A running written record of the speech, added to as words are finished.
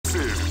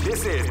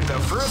This is the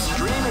first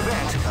dream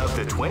event of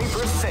the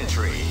 21st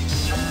century.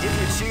 If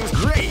you choose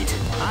great,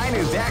 I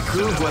knew that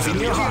groove was in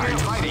your heart.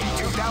 Fighting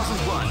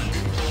 2001.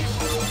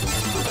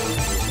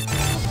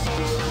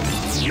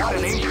 What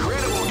an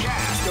incredible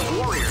cast of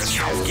warriors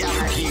has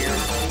gathered here.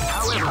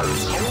 However,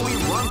 only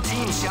one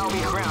team shall be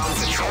crowned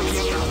the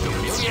champion of the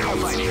Millionaire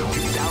Fighting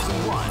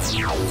 2001.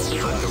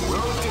 But the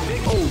road to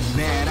victory. Oh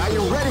man, are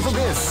you ready for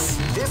this?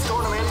 This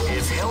tournament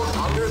is held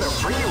under the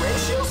free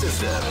ratio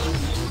system.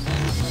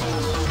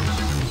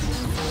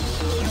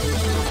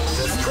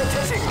 The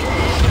strategic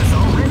game has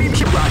already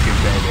been rocking,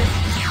 baby.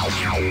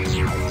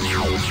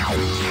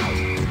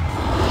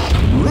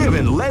 Live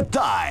and let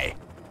die.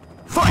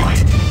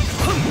 Fight!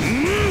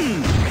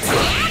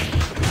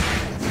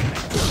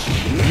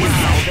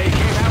 Wow, they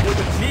came out with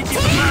a sneaky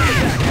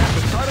attack at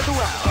the start of the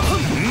round.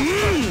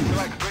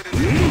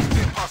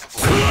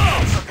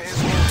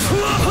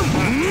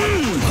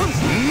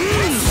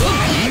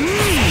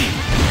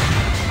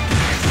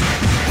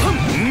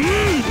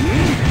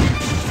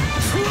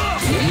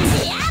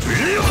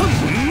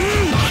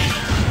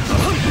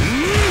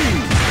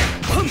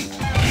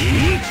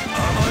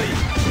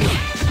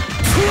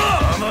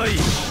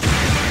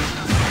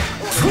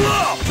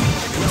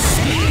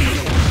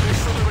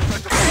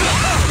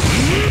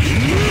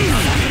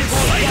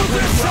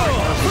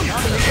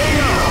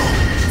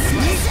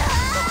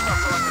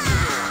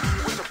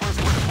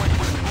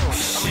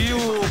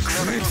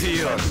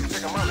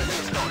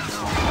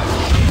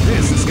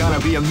 This is gonna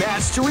be a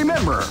match to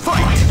remember.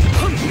 Fight!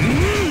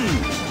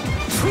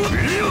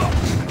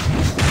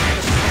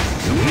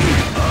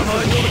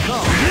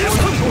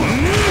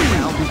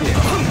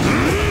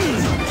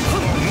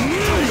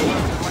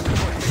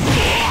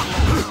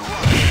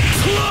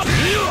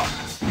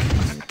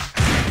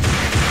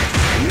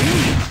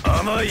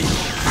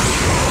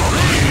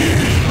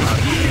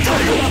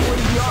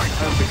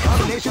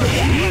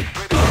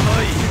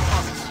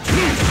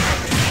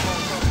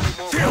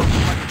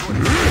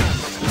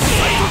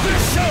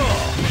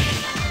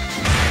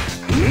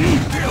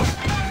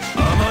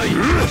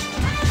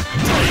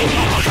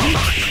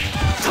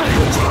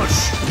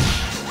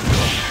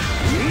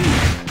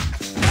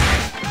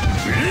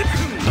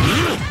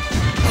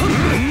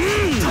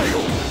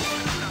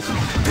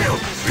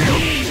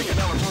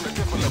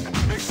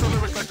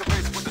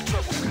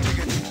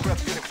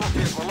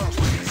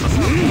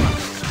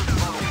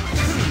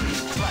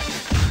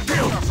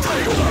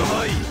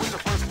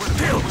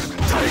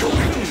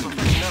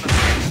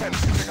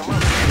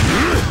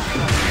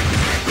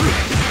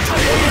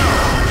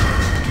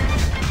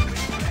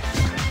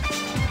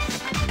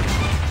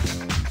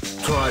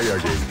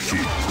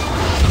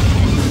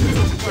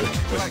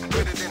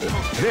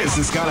 This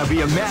is gonna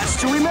be a match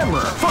to remember.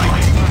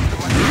 Fight!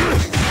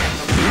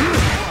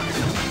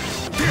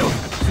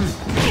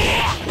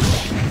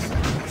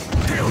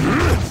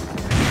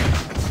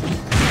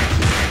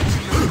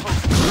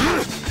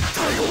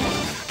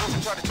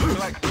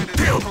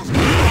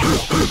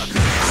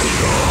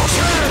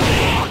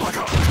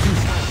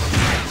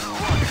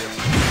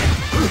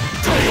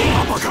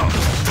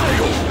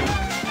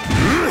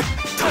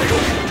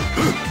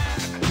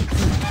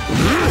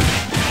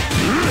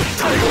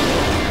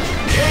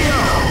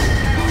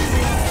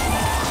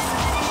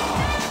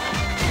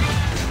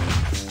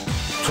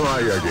 Try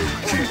again,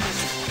 kid.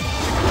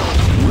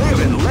 Live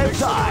and let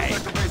die.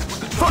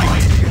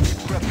 Fight!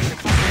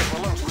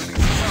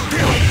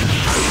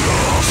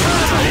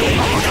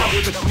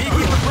 With a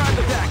sneaky surprise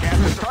attack at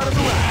the start of the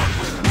round.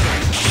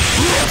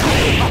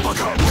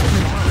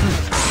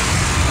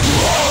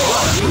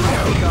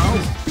 There we go.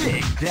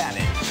 Big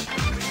damage.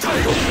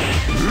 Title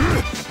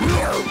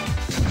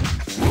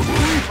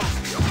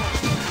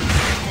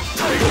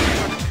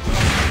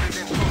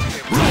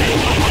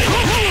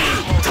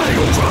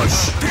Crush!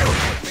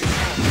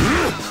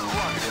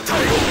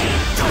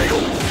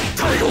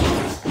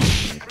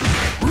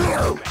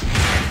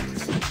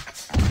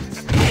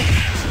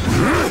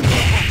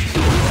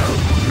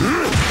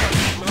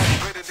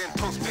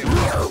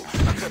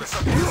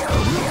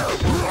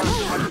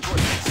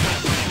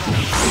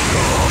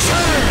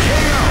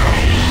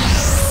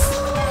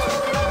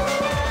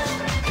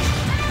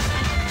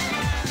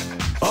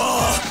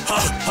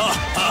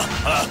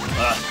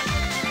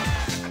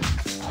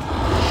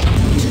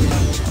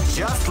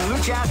 Just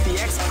look at the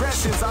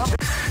expressions of it.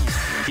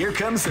 Here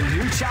comes a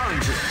new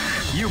challenger.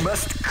 You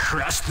must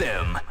crush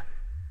them.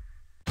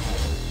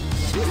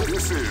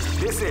 This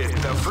is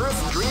the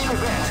first dream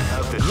event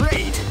of the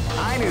great.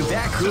 I knew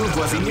that groove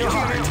was in your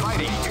heart.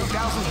 Fighting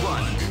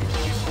 2001.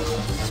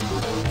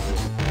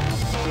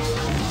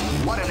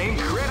 What an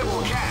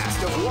incredible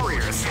cast of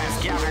warriors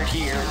has gathered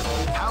here.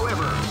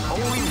 However,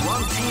 only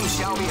one team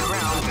shall be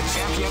crowned the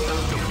champion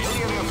of the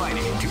Millionaire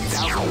Fighting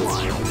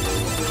 2001.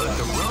 But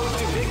the road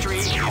to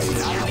victory is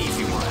not an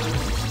easy one.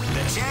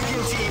 The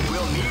champion team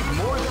will need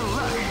more than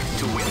luck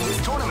to win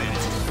this tournament.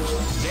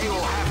 They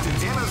will have to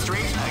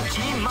demonstrate a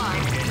keen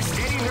mind and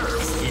steady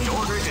nerves in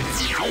order to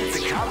defeat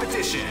the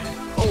competition.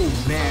 Oh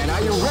man,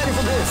 are you ready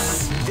for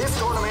this? This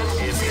tournament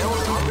is held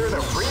under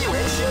the free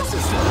ratio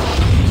system.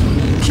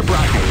 Keep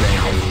rocking,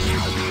 man.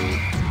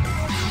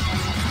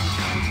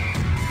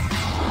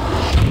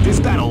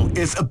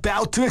 is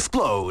about to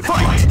explode.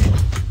 Fight!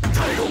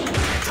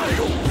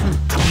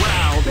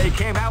 Wow, they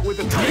came out with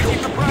a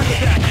sneaky surprise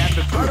attack at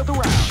the start of the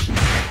round.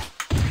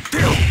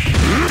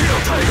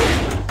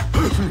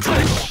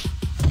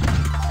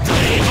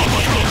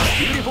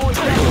 Beautiful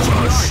example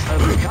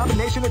of the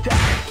combination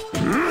attack.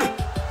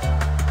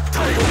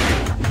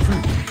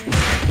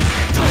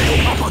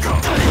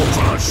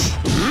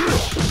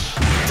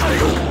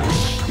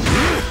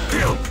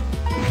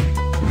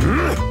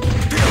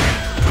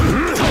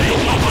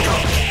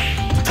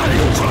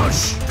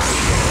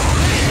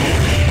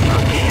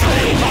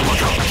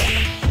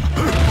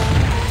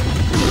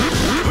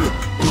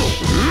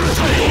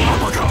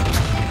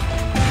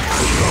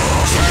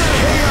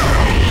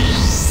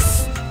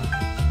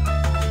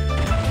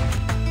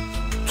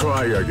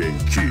 Try again,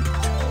 kid.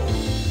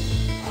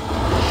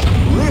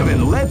 Live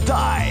and let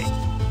die.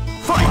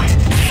 Fight!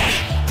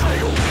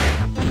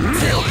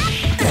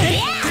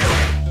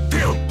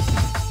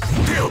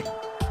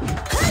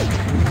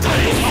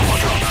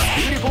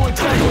 Beautiful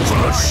attack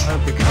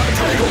of the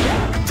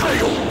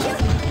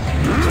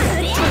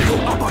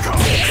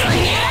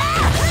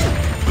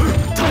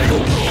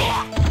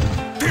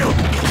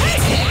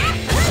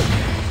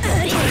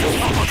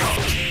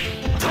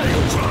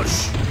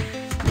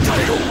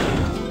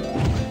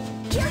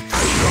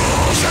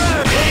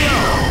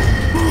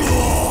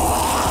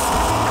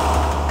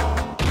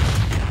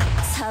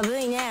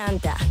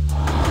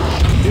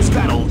This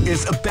battle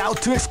is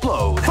about to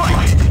explode.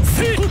 Fight!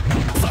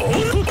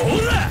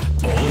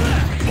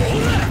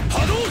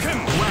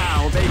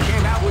 Wow, they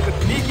came out with a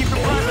sneaky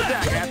surprise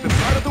attack at the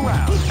start of the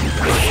round.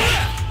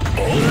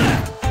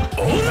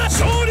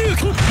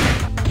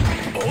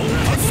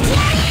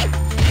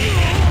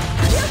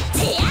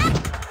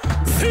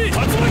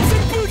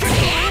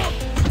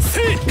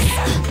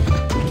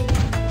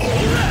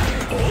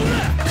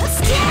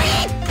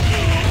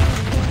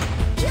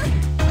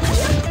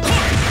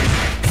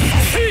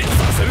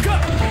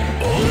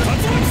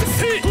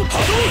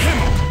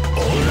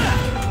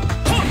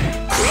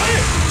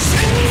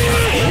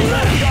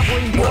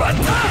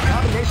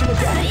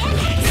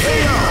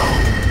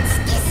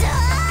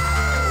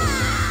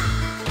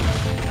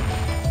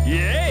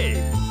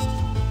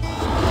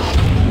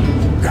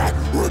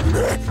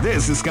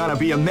 This is gonna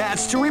be a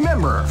match to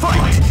remember.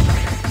 Fight!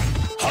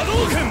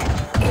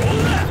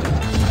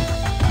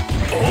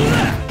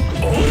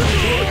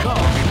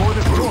 Calm before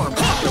the storm.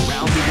 The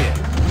round begins.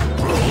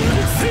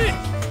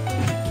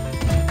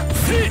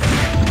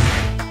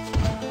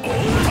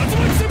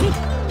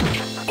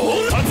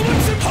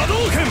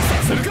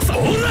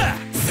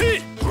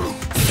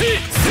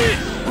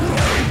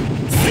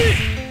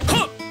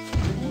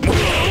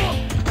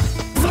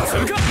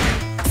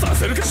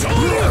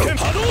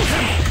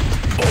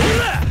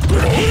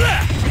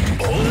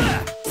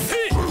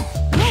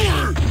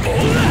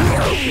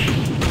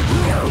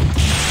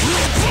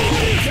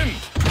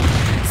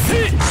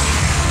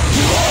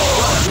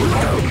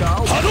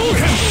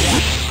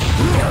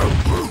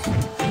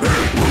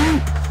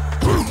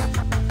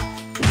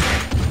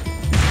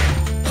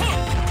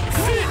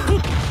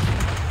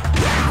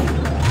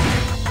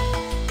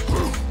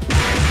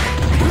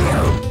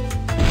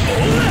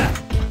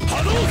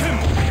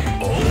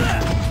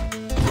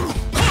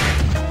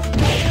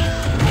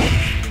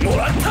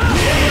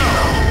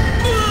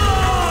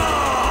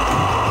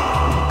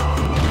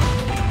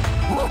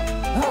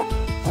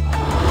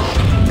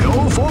 Go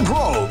for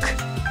broke.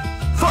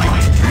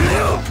 Fight!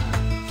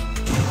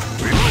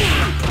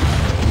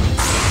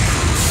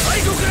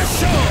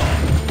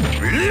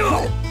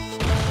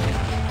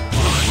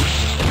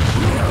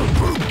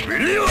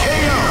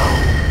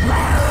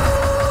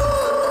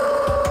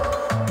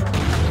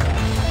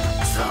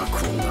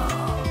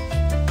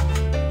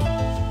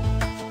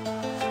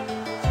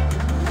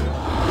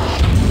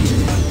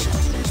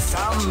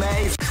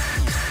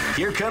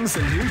 Here comes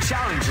a new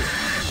challenger.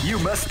 You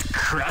must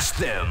crush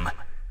them.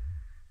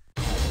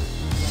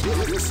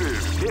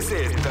 This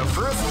is the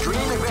first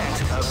dream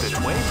event of the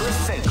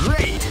 21st century.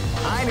 Great!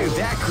 I knew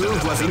that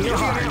groove was in your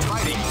heart.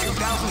 Fighting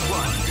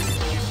 2001.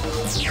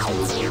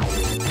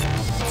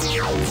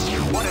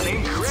 What an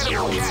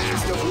incredible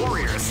cast of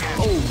warriors.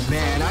 Oh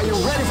man, are you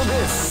ready for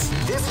this?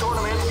 This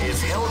tournament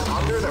is held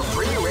under the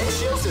free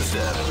ratio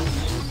system.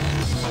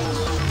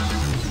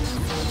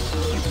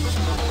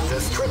 The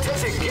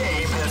strategic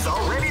game has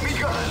already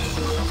begun.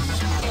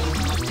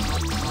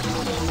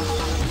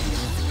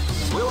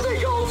 Will they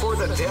go for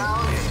the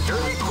down and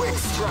dirty quick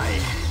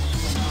strike?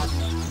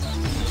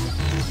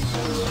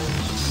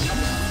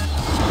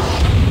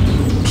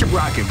 Keep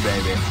rocking,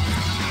 baby.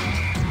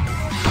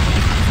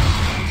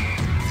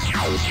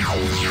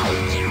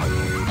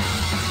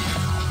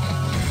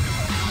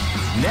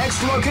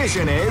 Next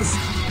location is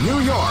New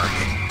York.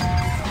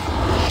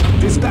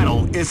 This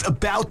battle is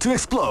about to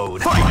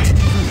explode. Fight!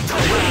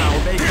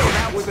 Wow, they came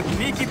out with a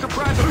sneaky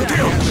surprise attack.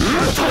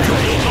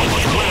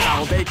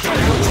 Wow, they came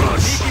out with a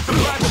sneaky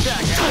surprise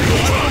attack.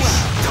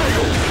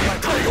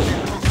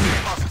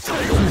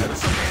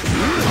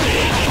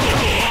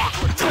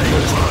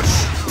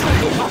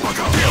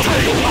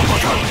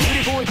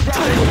 Beautiful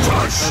attack.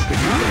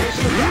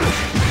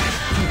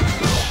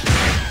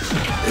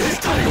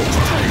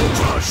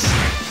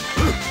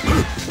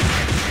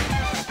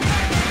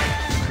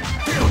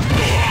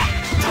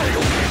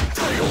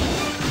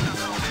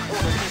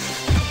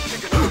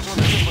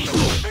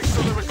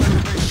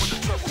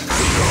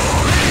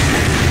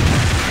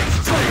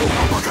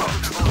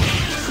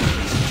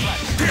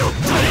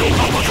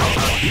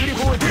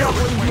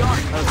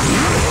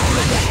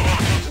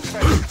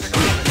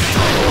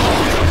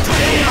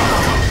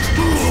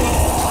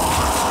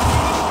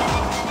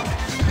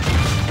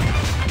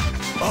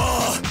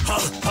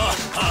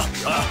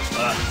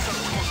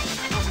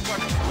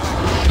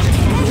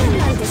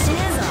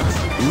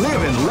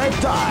 Live and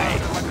let die.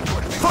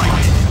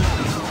 Fight!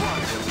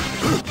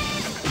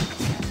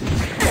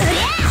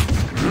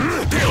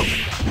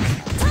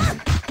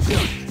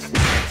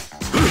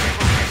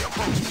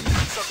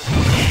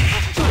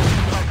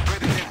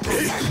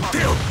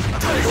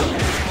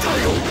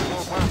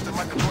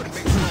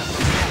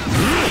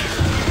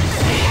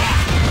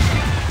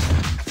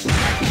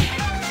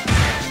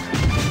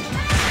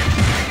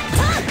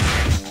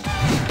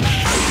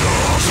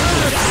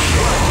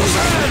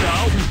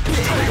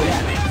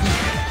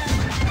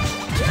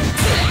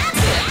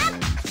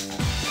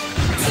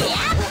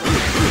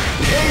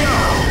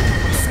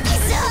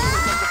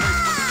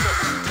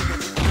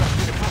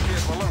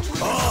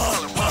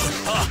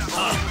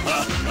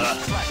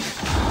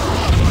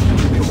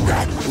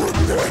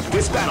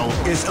 This battle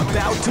is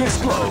about to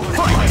explode.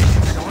 Fight!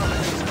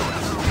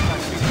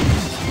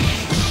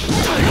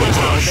 Tiger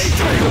Rush!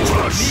 Tiger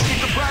Rush!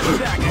 Surprise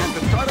attack at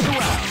the start of the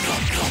round.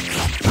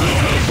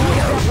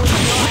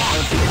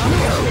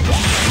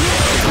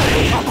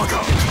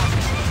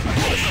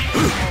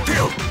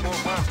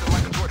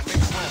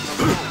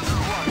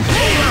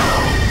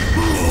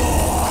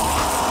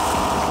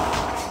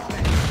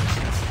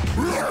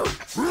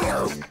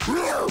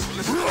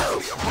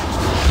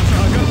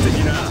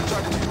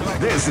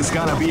 This is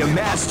gonna be a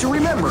match to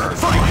remember.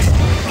 Fight!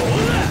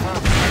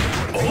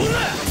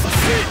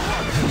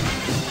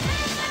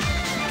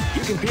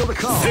 You can feel the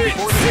calm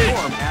before the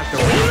storm as the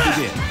round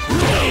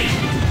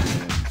begins.